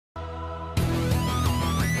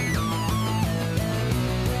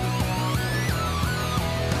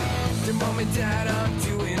Mom and Dad, I'm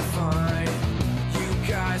doing fine. You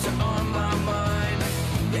guys are on my mind.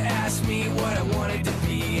 You asked me what I wanted to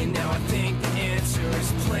be, and now I think the answer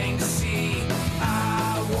is plain to see.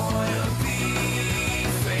 I wanna be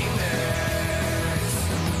famous.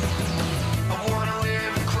 I wanna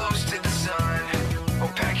live close to the sun.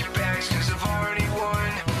 Oh, pack your bags, cause I've already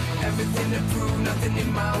won. Everything to prove, nothing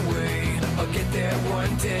in my way. I'll get there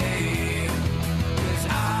one day. Cause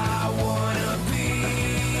I wanna be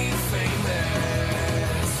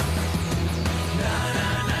famous. Na na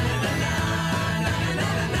na na na na na na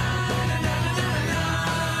na na na na na.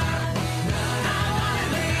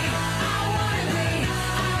 I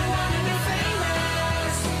wanna be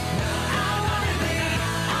famous. I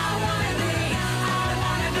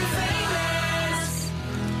wanna be famous.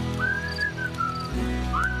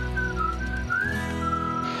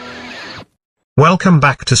 Welcome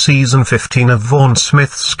back to Season 15 of Vaughn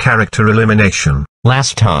Smith's character Elimination.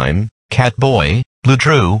 Last time, Catboy, Blue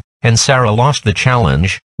Drew, and Sarah lost the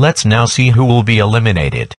challenge. Let's now see who will be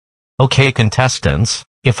eliminated. Okay contestants,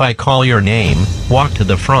 if I call your name, walk to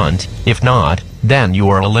the front. If not, then you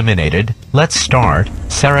are eliminated. Let's start.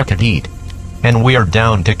 Sarah Kadid. And we are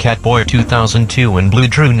down to Catboy 2002 and Blue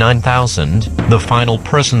Drew 9000. The final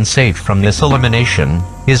person safe from this elimination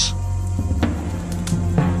is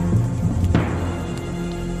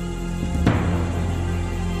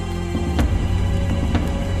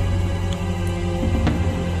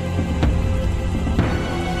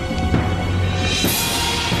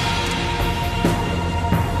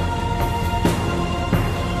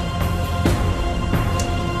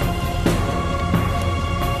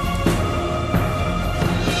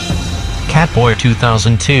Catboy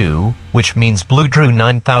 2002, which means Blue Drew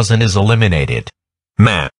 9000 is eliminated.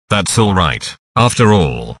 Meh, that's alright. After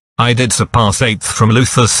all, I did surpass 8th from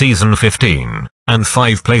Luther's Season 15, and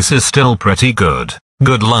 5th place is still pretty good.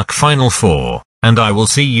 Good luck Final 4, and I will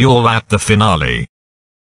see you all at the finale.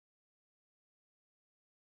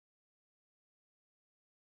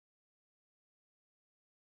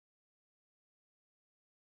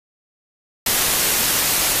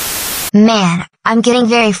 Man, I'm getting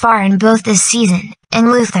very far in both this season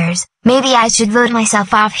and Luther's. Maybe I should vote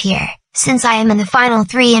myself off here, since I am in the final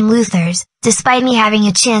 3 in Luther's, despite me having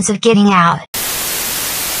a chance of getting out.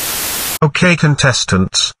 Okay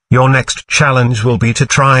contestants, your next challenge will be to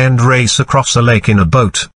try and race across a lake in a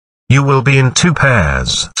boat. You will be in 2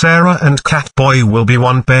 pairs. Sarah and Catboy will be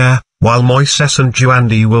one pair, while Moises and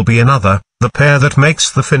Juandy will be another. The pair that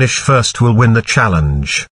makes the finish first will win the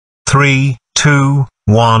challenge. 3, 2,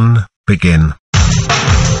 1, begin.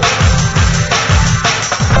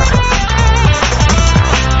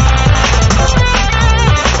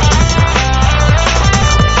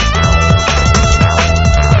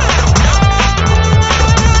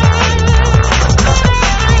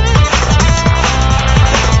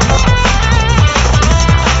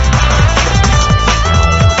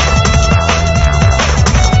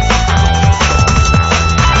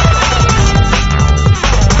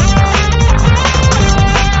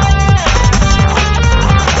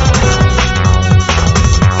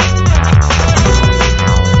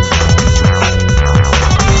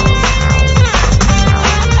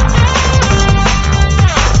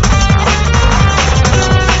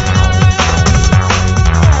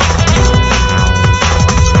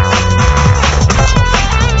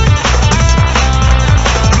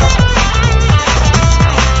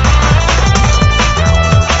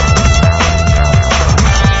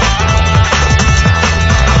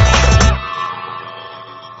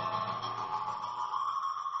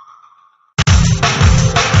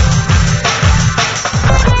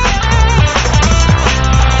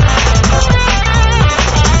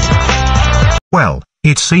 Well,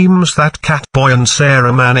 it seems that Catboy and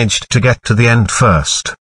Sarah managed to get to the end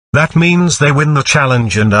first. That means they win the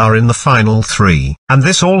challenge and are in the final 3. And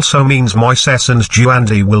this also means Moises and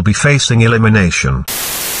Juandy will be facing elimination.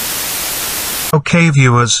 Okay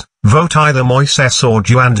viewers, vote either Moises or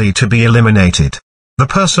Juandy to be eliminated. The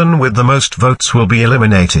person with the most votes will be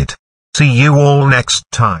eliminated. See you all next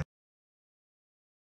time.